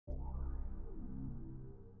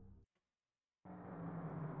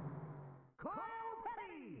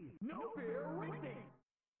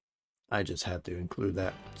I just had to include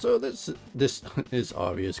that. So this is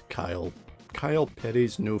obvious. Kyle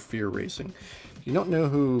Petty's No Fear Racing. If you don't know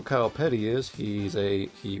who Kyle Petty is, he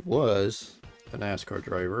was a NASCAR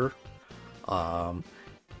driver.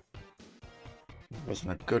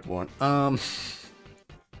 Wasn't a good one.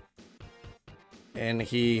 And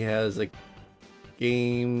he has a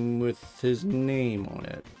game with his name on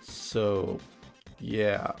it. So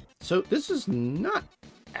yeah. So this is not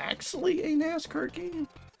actually a NASCAR game.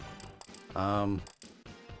 I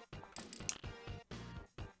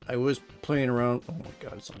was playing around. Oh my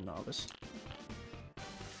god, it's on novice.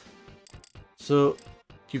 So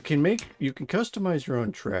you can customize your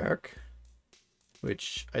own track,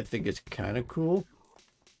 which I think is kind of cool.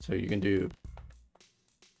 So you can do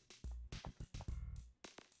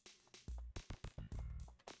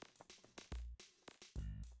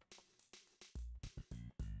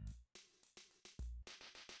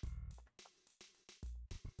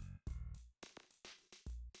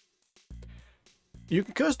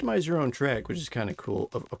customize your own track, which is kind of cool.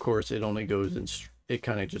 Of course, it only goes in. It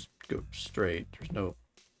kind of just goes straight. There's no.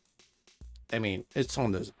 I mean, it's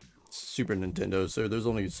on the Super Nintendo, so there's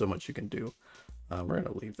only so much you can do. We're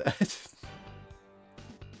gonna leave that.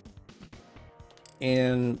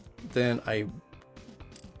 And then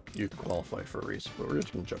you qualify for a race, but we're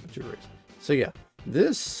just gonna jump into a race. So yeah,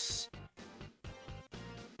 this.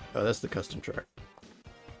 Oh, that's the custom track.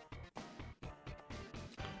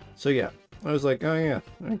 So yeah. I was like, oh yeah.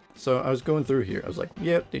 So I was going through here. I was like,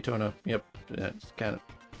 yep, Daytona. Yep. It's kind of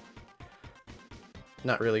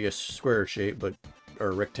not really a square shape, but or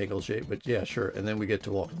a rectangle shape, but yeah, sure. And then we get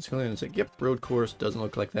to Watkins Glen and it's like, yep, road course doesn't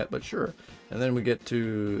look like that, but sure. And then we get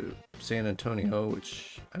to San Antonio,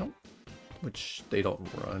 which they don't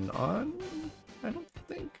run on, I don't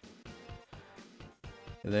think.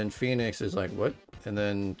 And then Phoenix is like, what? And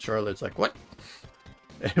then Charlotte's like, what?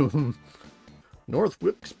 And North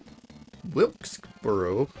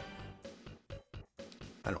Wilkesboro,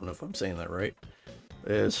 I don't know if I'm saying that right,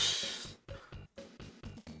 is,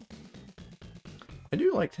 I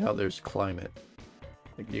do like how there's climate.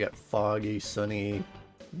 Like you got foggy, sunny,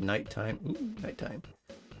 nighttime. Ooh, nighttime.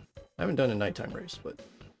 I haven't done a nighttime race, but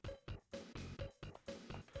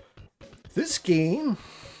this game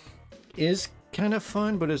is kind of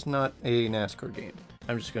fun, but it's not a NASCAR game.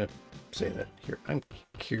 I'm just gonna say that here. I'm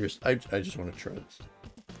curious. I just want to try this.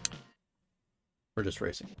 We're just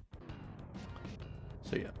racing.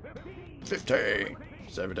 So yeah. 15,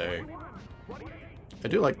 17. I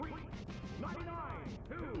do like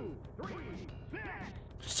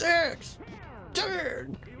 6,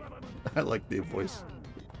 10. I like the voice.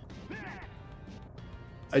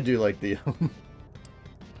 I do like the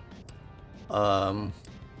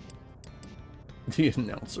the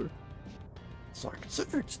announcer. It's like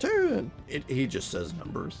 6, 10. He just says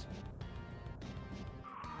numbers.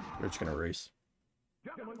 We're just gonna race.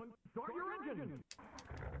 Gentlemen, start your engine.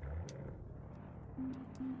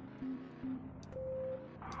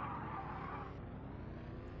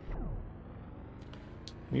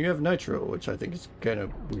 You have nitro, which I think is kind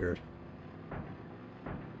of weird.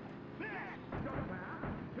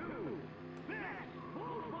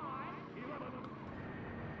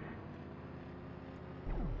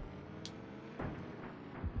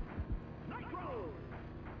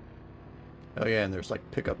 Oh yeah, and there's like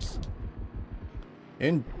pickups.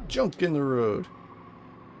 And junk in the road.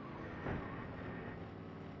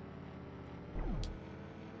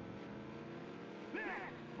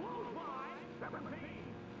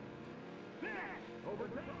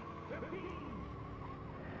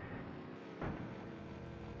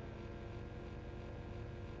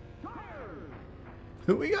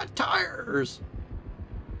 We got tires.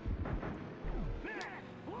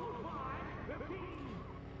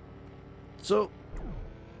 So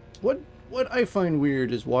what I find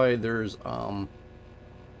weird is why there's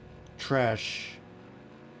trash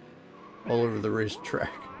all over the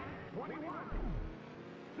racetrack.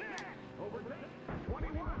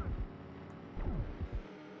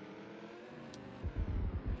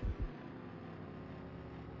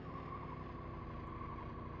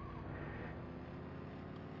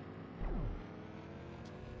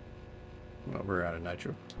 Well, we're out of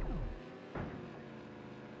nitro.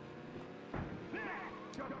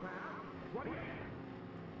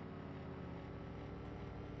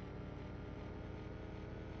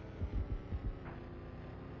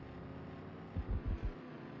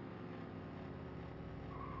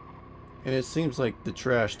 And it seems like the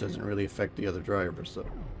trash doesn't really affect the other drivers, so.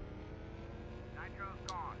 Nitro's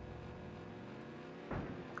gone.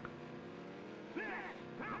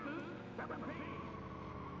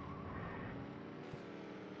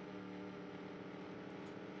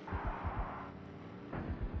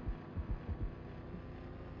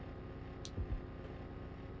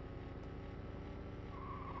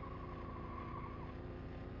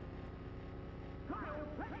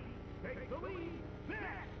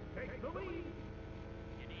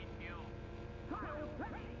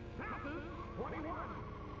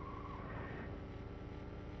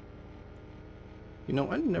 You know,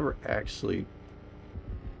 I never actually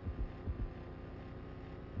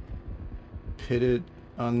pitted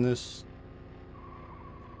on this.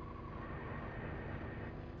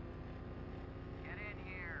 Get in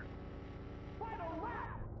here. Good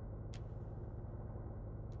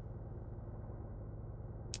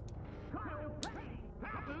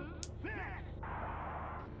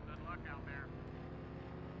luck out there.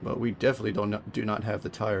 But we definitely do not have the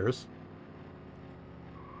tires.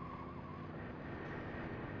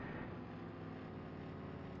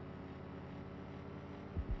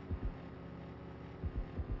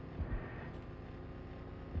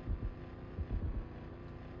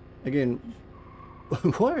 Again,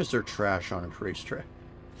 why is there trash on a racetrack?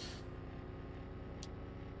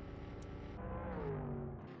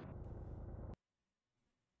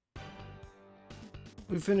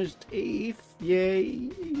 We finished 8th.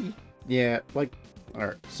 Yay. Yeah, like,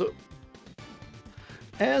 alright, so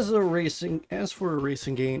as for a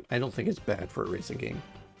racing game, I don't think it's bad for a racing game.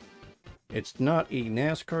 It's not a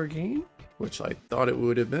NASCAR game, which I thought it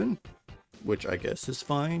would have been, which I guess is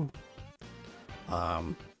fine.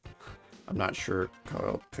 I'm not sure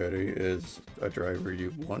Kyle Petty is a driver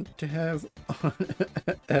you want to have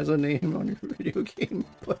as a name on your video game,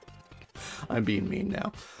 but I'm being mean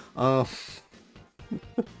now.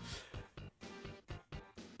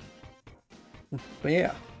 But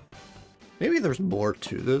yeah, maybe there's more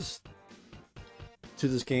to this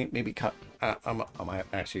game. Maybe I'm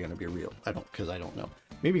actually gonna be real. I don't know.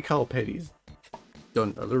 Maybe Kyle Petty's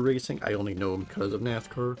done other racing. I only know him because of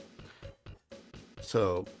NASCAR.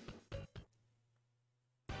 So,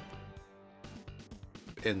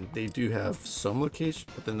 and they do have some locations,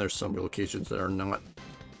 but then there's some locations that are not.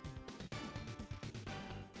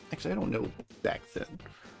 Actually, I don't know back then.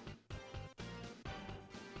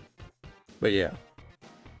 But yeah,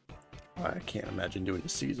 I can't imagine doing a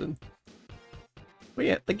season. But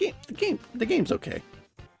yeah, the game's okay.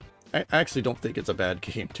 I actually don't think it's a bad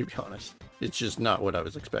game, to be honest. It's just not what I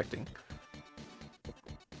was expecting.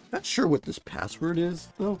 Not sure what this password is,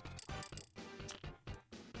 though.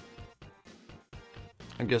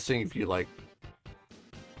 I'm guessing if you like,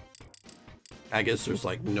 I guess there's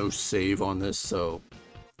like no save on this, so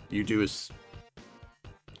you do is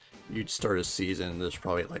you'd start a season and there's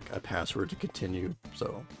probably like a password to continue,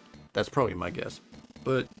 so that's probably my guess.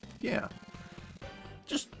 But yeah,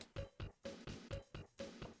 just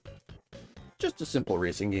a simple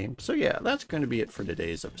racing game. So yeah, that's going to be it for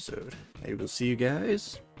today's episode. I will see you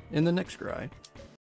guys in the next ride.